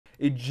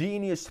a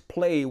genius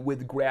play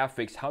with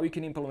graphics, how you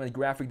can implement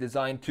graphic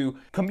design to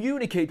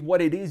communicate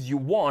what it is you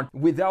want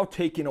without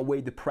taking away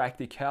the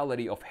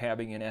practicality of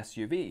having an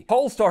SUV.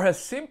 Polestar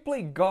has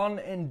simply gone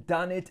and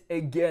done it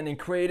again and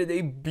created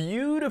a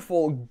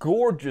beautiful,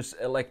 gorgeous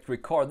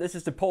electric car. This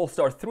is the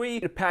Polestar 3.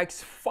 It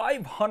packs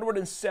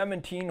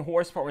 517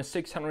 horsepower and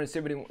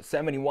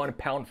 671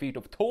 pound-feet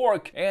of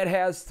torque and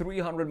has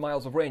 300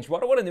 miles of range.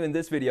 What I want to do in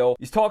this video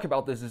is talk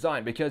about this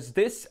design, because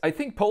I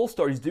think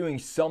Polestar is doing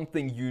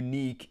something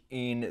unique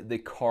in the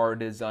car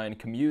design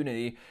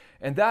community,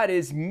 and that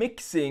is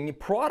mixing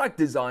product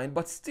design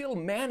but still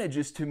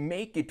manages to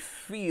make it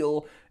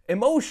feel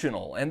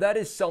emotional, and that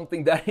is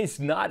something that is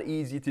not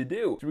easy to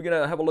do. So we're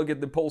gonna have a look at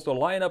the Polestar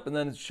lineup and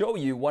then show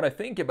you what I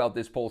think about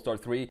this Polestar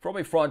 3 from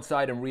a front,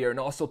 side, and rear, and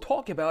also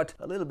talk about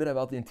a little bit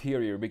about the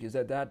interior, because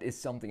that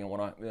is something I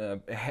wanna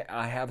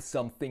I have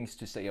some things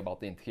to say about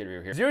the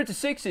interior here. 0 to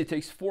 60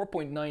 takes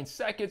 4.9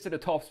 seconds at a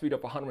top speed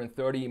of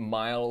 130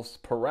 miles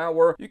per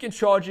hour. You can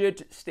charge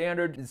it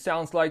standard, it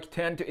sounds like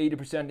 10 to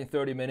 80% in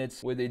 30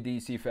 minutes with a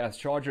DC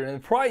fast charger, and the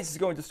price is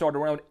going to start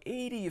around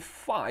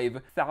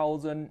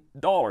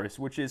 $85,000,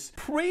 which is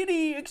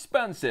pretty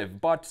expensive,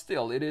 but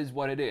still it is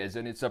what it is,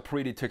 and it's a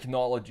pretty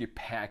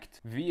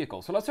technology-packed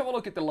vehicle. So let's have a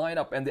look at the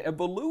lineup and the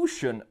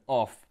evolution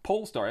of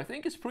Polestar. I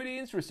think it's pretty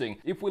interesting.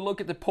 If we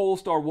look at the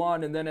Polestar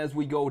 1 and then as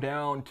we go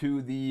down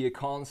to the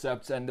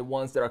concepts and the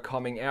ones that are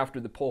coming after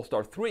the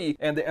Polestar 3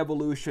 and the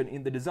evolution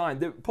in the design.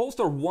 The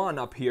Polestar 1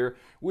 up here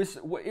was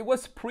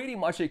pretty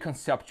much a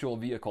conceptual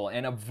vehicle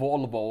and a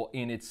Volvo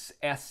in its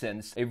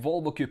essence. A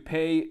Volvo coupe.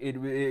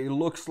 It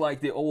looks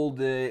like the old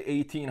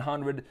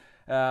 1800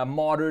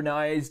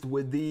 modernized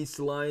with these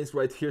lines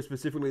right here,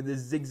 specifically this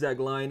zigzag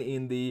line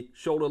in the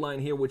shoulder line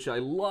here, which I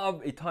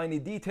love, a tiny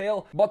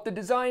detail. But the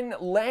design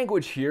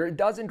language here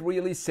doesn't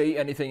really say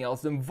anything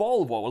else than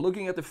Volvo.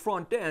 Looking at the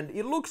front end,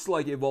 it looks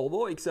like a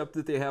Volvo, except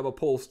that they have a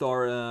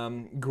Polestar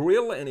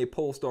grille and a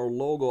Polestar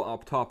logo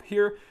up top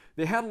here.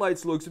 The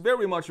headlights looks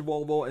very much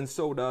Volvo, and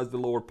so does the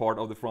lower part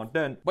of the front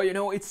end. But you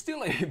know, it's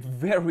still a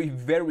very,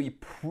 very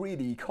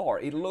pretty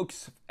car. It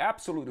looks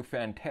absolutely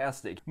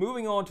fantastic.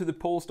 Moving on to the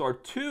Polestar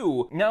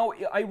 2. Now,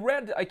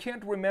 I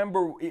can't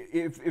remember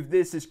if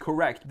this is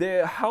correct.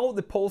 How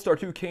the Polestar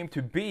 2 came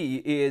to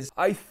be is,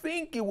 I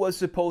think it was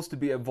supposed to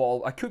be a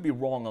Volvo. I could be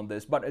wrong on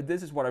this, but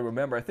this is what I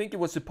remember. I think it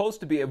was supposed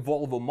to be a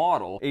Volvo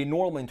model, a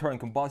normal internal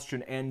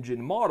combustion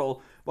engine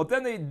model, but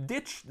then they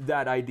ditched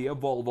that idea,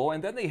 Volvo,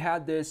 and then they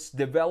had this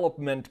development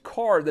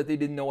car that they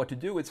didn't know what to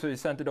do with, so they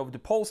sent it over to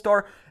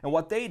Polestar, and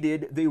what they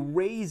did, they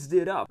raised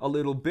it up a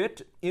little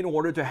bit in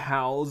order to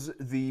house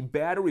the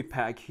battery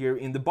pack here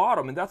in the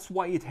bottom, and that's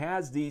why it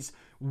has these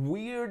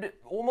weird,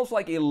 almost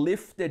like a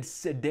lifted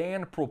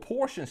sedan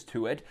proportions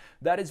to it.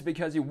 That is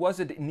because it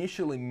wasn't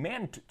initially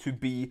meant to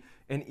be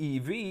an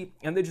EV,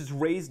 and they just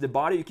raised the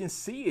body. You can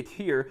see it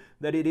here,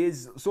 that it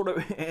is sort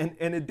of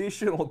an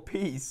additional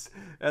piece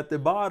at the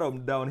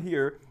bottom down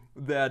here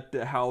that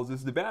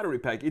houses the battery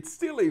pack. It's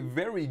still a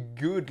very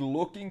good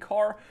looking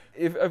car.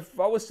 If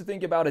I was to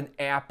think about an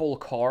Apple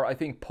car, I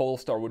think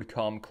Polestar would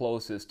come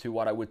closest to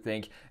what I would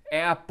think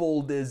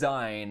Apple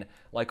design,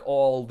 like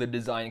all the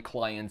design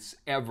clients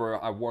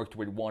ever I worked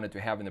with wanted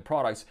to have in the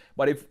products.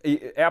 But if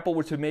Apple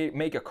were to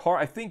make a car,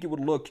 I think it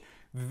would look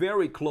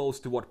very close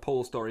to what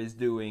Polestar is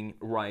doing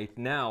right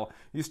now.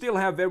 You still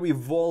have very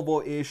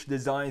Volvo-ish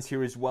designs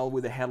here as well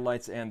with the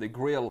headlights and the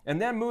grille.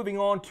 And then moving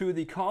on to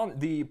the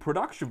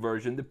production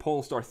version, the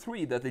Polestar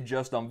 3 that they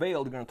just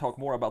unveiled. We're going to talk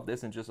more about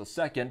this in just a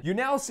second. You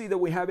now see that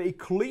we have a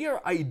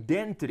clear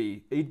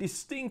identity, a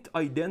distinct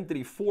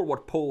identity for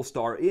what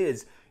Polestar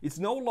is. It's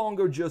no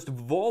longer just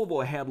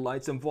Volvo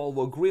headlights and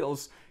Volvo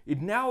grills.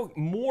 It now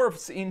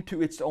morphs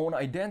into its own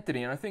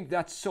identity, and I think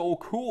that's so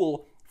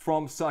cool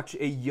from such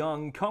a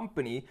young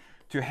company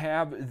to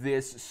have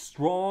this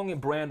strong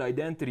brand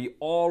identity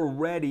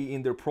already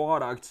in their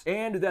products,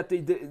 and that they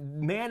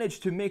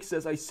managed to mix,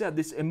 as I said,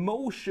 this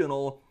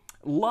emotional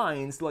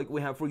lines, like we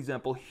have, for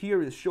example,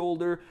 here is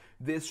shoulder,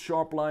 this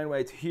sharp line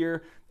right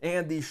here,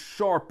 and the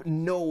sharp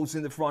nose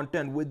in the front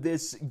end with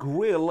this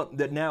grille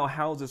that now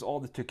houses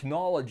all the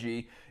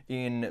technology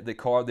in the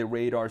car, the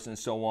radars and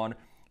so on.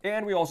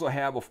 And we also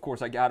have, of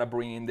course, I gotta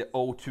bring in the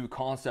O2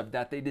 concept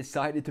that they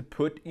decided to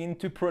put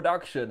into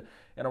production.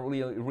 And I'm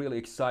really, really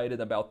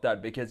excited about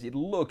that because it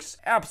looks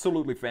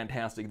absolutely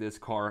fantastic, this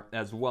car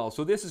as well.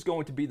 So this is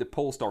going to be the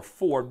Polestar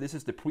 4. This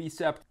is the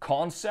precept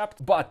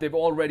concept, but they've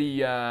already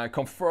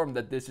confirmed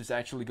that this is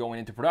actually going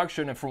into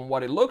production. And from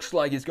what it looks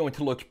like, it's going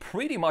to look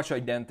pretty much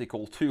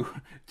identical to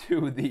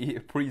the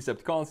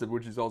precept concept,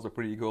 which is also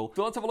pretty cool.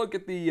 So let's have a look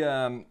at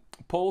the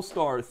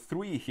Polestar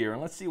 3 here,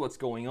 and let's see what's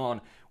going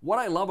on. What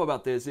I love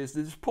about this is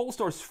this is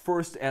Polestar's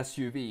first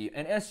SUV,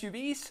 and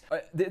SUVs,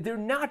 they're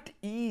not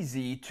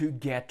easy to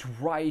get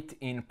right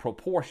in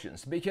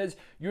proportions because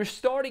you're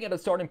starting at a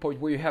starting point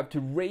where you have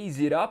to raise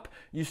it up.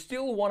 You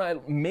still want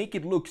to make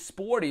it look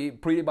sporty.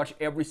 Pretty much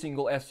every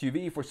single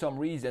SUV, for some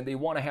reason, they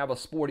want to have a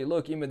sporty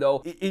look, even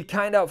though it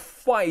kind of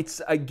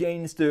fights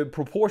against the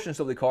proportions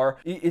of the car.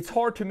 It's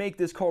hard to make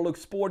this car look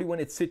sporty when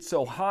it sits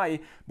so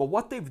high, but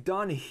what they've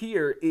done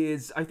here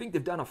is, I think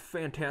they've done a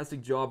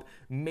fantastic job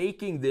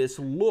making this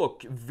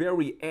look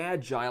very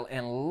agile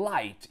and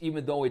light,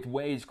 even though it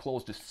weighs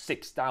close to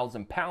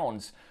 6,000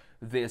 pounds,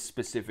 this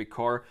specific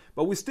car.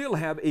 But we still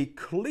have a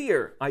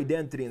clear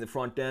identity in the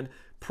front end.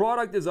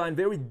 Product design,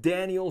 very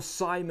Daniel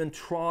Simon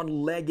Tron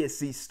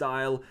legacy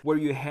style, where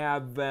you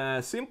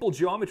have simple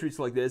geometries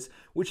like this,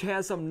 which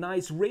has some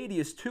nice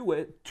radius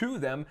to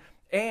them.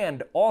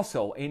 And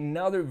also,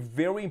 another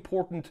very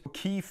important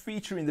key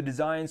feature in the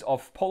designs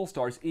of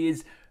Polestars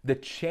is the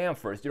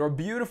chamfers. There are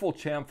beautiful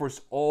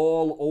chamfers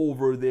all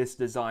over this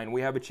design.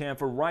 We have a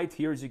chamfer right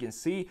here, as you can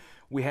see.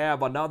 We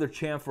have another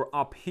chamfer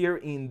up here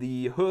in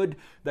the hood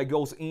that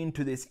goes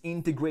into this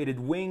integrated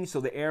wing, so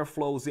the air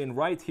flows in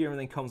right here and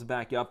then comes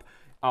back up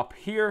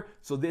here.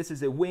 So this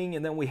is a wing,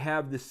 and then we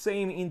have the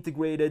same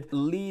integrated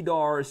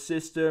LiDAR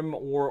system,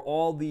 or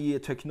all the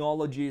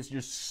technology is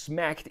just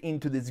smacked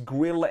into this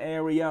grill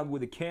area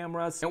with the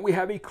cameras. And we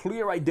have a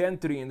clear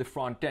identity in the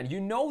front end. You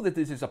know that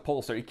this is a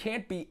Polestar. It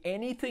can't be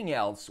anything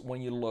else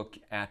when you look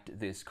at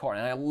this car,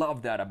 and I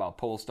love that about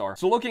Polestar.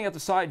 So looking at the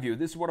side view,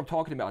 this is what I'm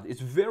talking about.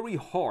 It's very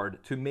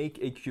hard to make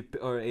a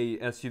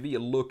SUV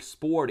look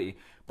sporty,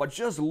 but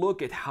just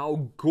look at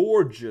how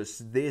gorgeous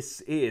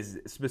this is,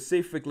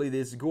 specifically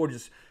this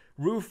gorgeous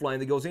roofline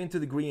that goes into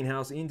the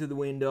greenhouse, into the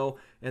window,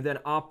 and then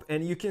up.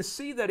 And you can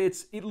see that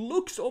it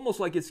looks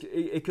almost like it's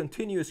a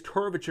continuous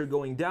curvature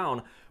going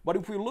down. But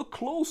if we look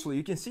closely,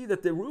 you can see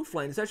that the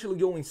roofline is actually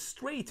going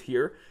straight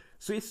here.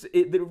 So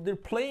they're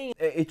playing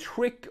a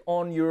trick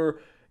on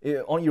your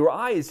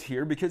eyes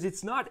here, because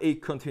it's not a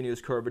continuous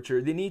curvature.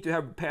 They need to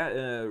have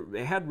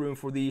a headroom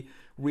for the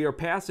rear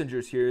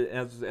passengers here,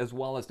 as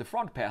well as the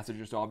front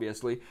passengers,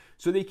 obviously.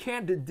 So they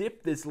can't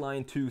dip this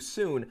line too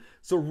soon.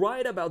 So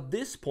right about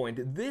this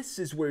point, this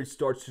is where it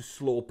starts to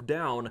slope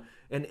down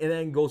and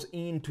then goes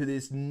into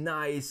this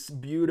nice,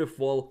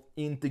 beautiful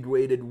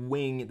integrated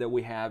wing that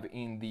we have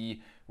in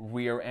the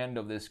rear end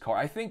of this car.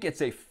 I think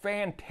it's a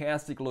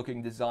fantastic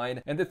looking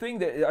design. And the thing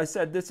that I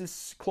said, this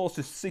is close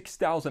to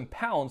 6,000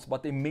 pounds,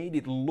 but they made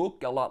it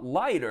look a lot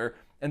lighter,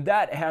 and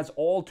that has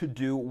all to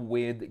do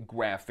with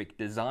graphic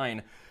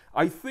design.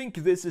 I think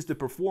this is the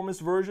performance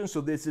version, so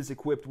this is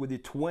equipped with the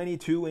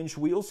 22-inch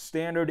wheels.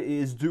 Standard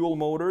is dual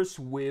motors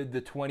with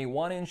the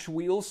 21-inch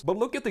wheels. But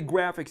look at the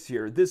graphics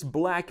here. This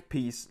black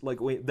piece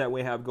that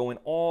we have going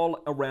all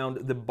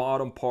around the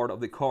bottom part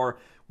of the car.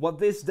 What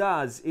this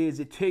does is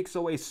it takes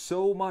away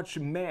so much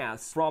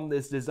mass from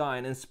this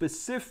design, and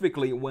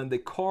specifically when the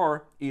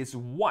car is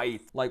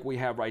white, like we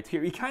have right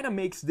here, it kind of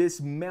makes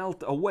this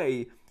melt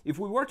away. If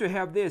we were to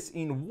have this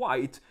in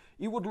white,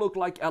 it would look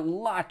like a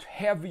lot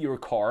heavier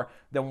car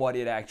than what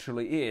it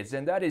actually is.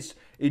 And that is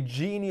a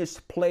genius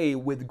play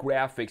with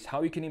graphics,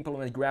 how you can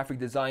implement graphic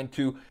design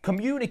to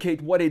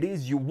communicate what it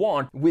is you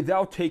want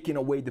without taking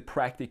away the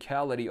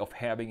practicality of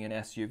having an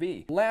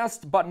SUV.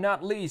 Last but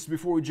not least,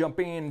 before we jump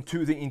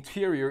into the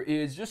interior,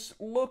 is just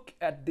look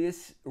at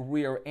this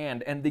rear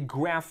end and the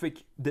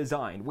graphic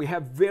design. We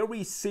have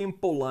very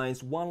simple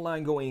lines, one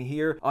line going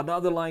here,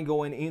 another line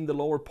going in the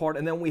lower part,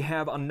 and then we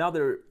have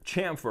another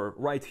chamfer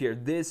right here,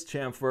 this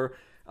chamfer.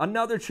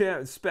 Another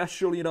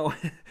special,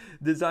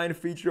 design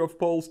feature of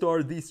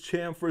Polestar, these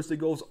chamfers that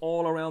goes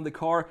all around the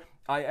car.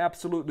 I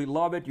absolutely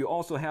love it. You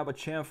also have a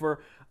chamfer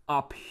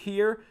up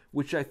here,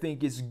 which I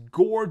think is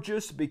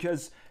gorgeous,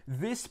 because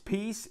this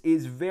piece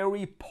is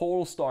very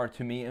Polestar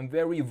to me and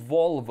very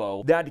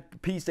Volvo.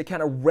 That piece that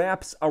kind of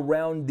wraps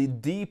around the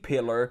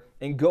D-pillar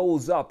and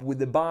goes up with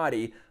the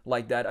body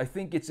like that. I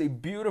think it's a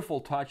beautiful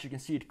touch. You can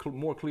see it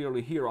more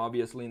clearly here,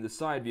 obviously, in the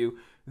side view.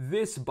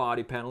 This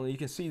body panel, and you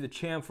can see the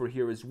chamfer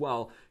here as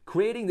well,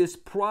 creating this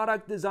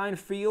product design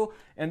feel.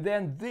 And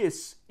then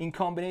this in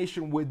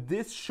combination with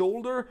this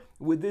shoulder,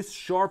 with this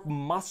sharp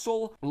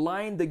muscle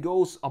line that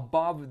goes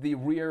above the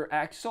rear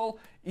axle,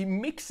 it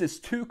mixes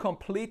two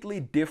completely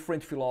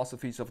different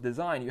philosophies of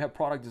design. You have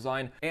product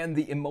design and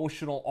the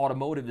emotional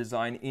automotive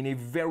design in a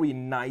very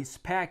nice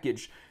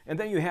package. And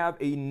then you have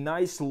a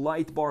nice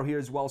light bar here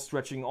as well,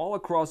 stretching all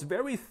across,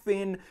 very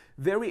thin,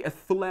 very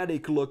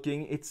athletic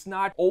looking. It's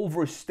not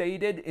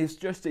overstated, it's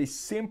just a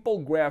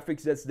simple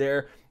graphics that's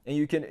there, and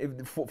you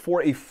can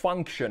for a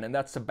function, and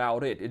that's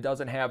about it. It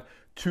doesn't have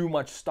too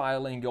much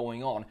styling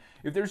going on.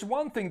 If there's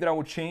one thing that I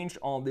would change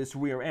on this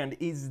rear end,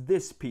 is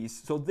this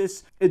piece. So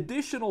this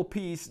additional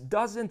piece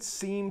doesn't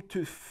seem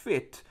to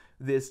fit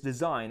this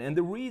design. And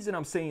the reason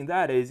I'm saying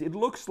that is it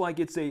looks like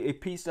it's a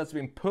piece that's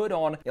been put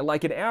on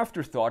like an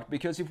afterthought,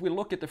 because if we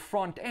look at the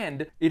front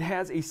end, it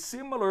has a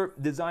similar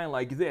design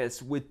like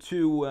this with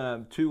two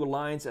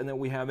lines, and then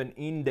we have an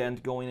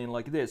indent going in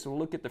like this. So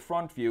look at the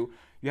front view.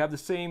 You have the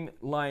same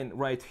line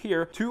right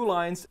here, two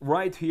lines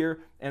right here,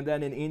 and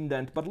then an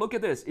indent. But look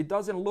at this. It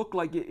doesn't look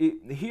like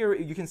it. Here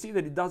you can see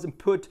that it doesn't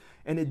put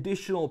an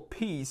additional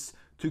piece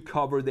to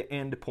cover the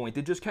end point.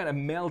 It just kind of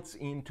melts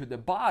into the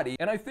body.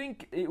 And I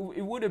think it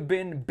would have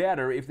been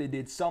better if they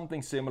did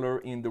something similar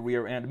in the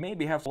rear end.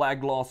 Maybe have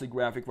black glossy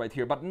graphic right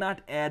here, but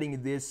not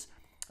adding this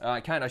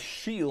kind of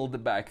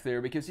shield back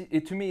there, because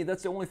to me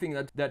that's the only thing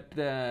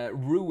that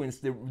ruins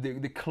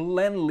the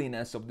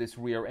cleanliness of this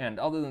rear end.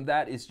 Other than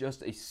that, it's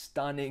just a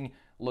stunning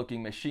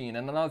looking machine.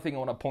 And another thing I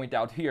want to point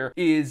out here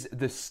is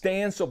the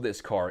stance of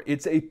this car.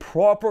 It's a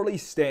properly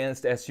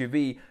stanced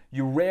SUV.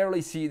 You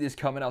rarely see this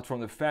coming out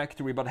from the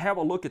factory, but have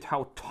a look at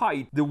how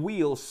tight the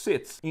wheel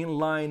sits in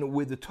line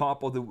with the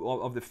top of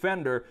the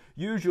fender.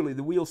 Usually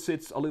the wheel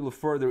sits a little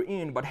further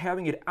in, but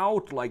having it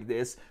out like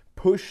this,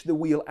 push the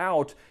wheel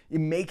out,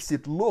 it makes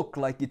it look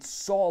like it's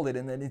solid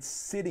and then it's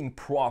sitting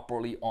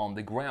properly on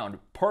the ground.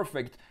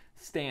 Perfect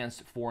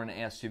stance for an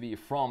SUV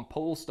from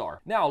Polestar.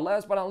 Now,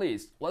 last but not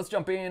least, let's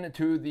jump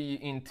into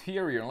the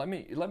interior. Let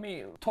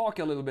me talk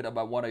a little bit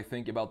about what I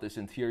think about this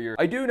interior.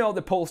 I do know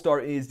that Polestar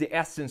is the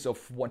essence of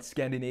what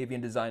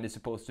Scandinavian design is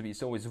supposed to be.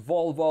 So is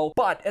Volvo.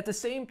 But at the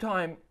same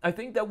time, I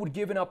think that would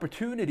give an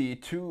opportunity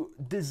to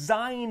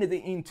design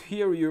the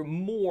interior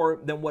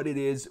more than what it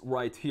is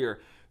right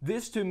here.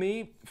 This to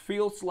me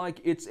feels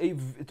like it's a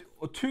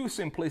too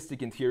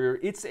simplistic interior.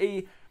 It's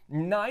a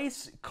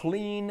nice,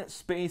 clean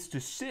space to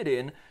sit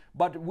in,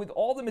 but with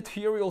all the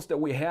materials that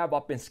we have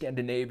up in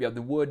Scandinavia,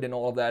 the wood and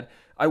all of that,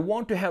 I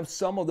want to have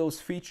some of those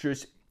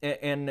features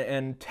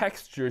and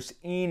textures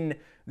in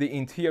the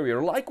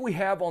interior, like we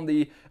have on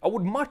the, I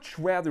would much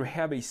rather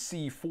have a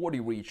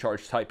C40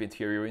 recharge type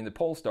interior in the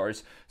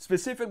Polestars,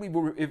 specifically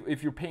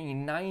if you're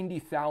paying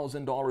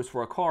 $90,000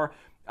 for a car.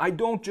 I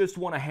don't just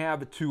want to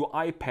have two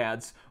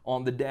iPads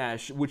on the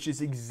dash, which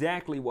is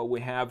exactly what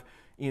we have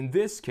in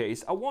this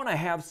case. I want to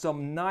have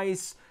some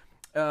nice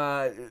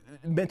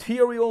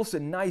materials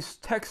and nice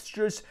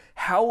textures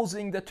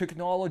housing the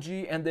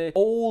technology and the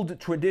old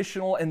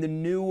traditional and the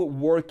new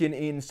working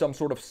in some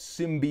sort of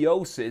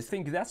symbiosis. I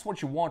think that's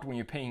what you want when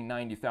you're paying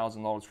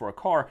 $90,000 for a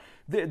car.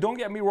 Don't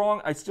get me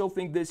wrong, I still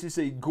think this is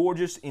a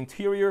gorgeous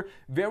interior,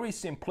 very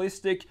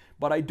simplistic,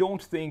 but I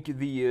don't think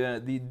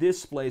the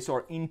displays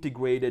are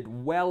integrated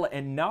well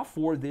enough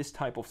for this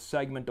type of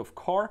segment of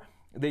car.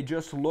 They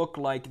just look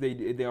like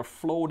they are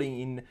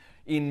floating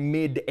in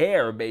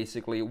mid-air,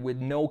 basically, with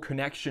no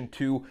connection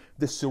to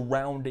the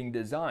surrounding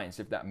designs,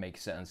 if that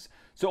makes sense.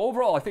 So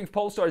overall, I think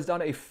Polestar has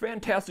done a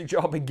fantastic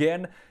job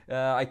again.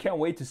 I can't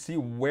wait to see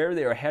where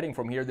they are heading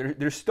from here.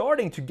 They're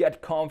starting to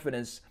get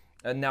confidence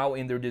now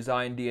in their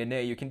design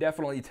DNA. You can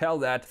definitely tell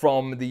that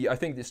from I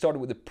think they started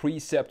with the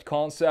Precept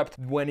concept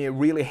when it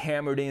really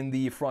hammered in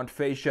the front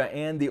fascia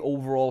and the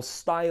overall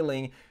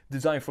styling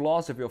design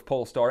philosophy of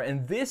Polestar.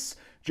 And this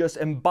just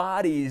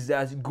embodies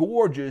that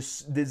gorgeous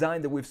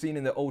design that we've seen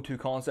in the O2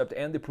 concept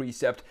and the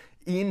Precept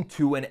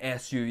into an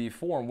SUV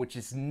form, which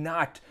is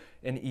not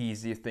an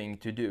easy thing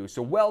to do.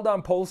 So well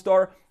done,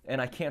 Polestar,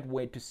 and I can't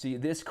wait to see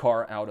this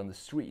car out on the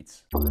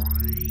streets.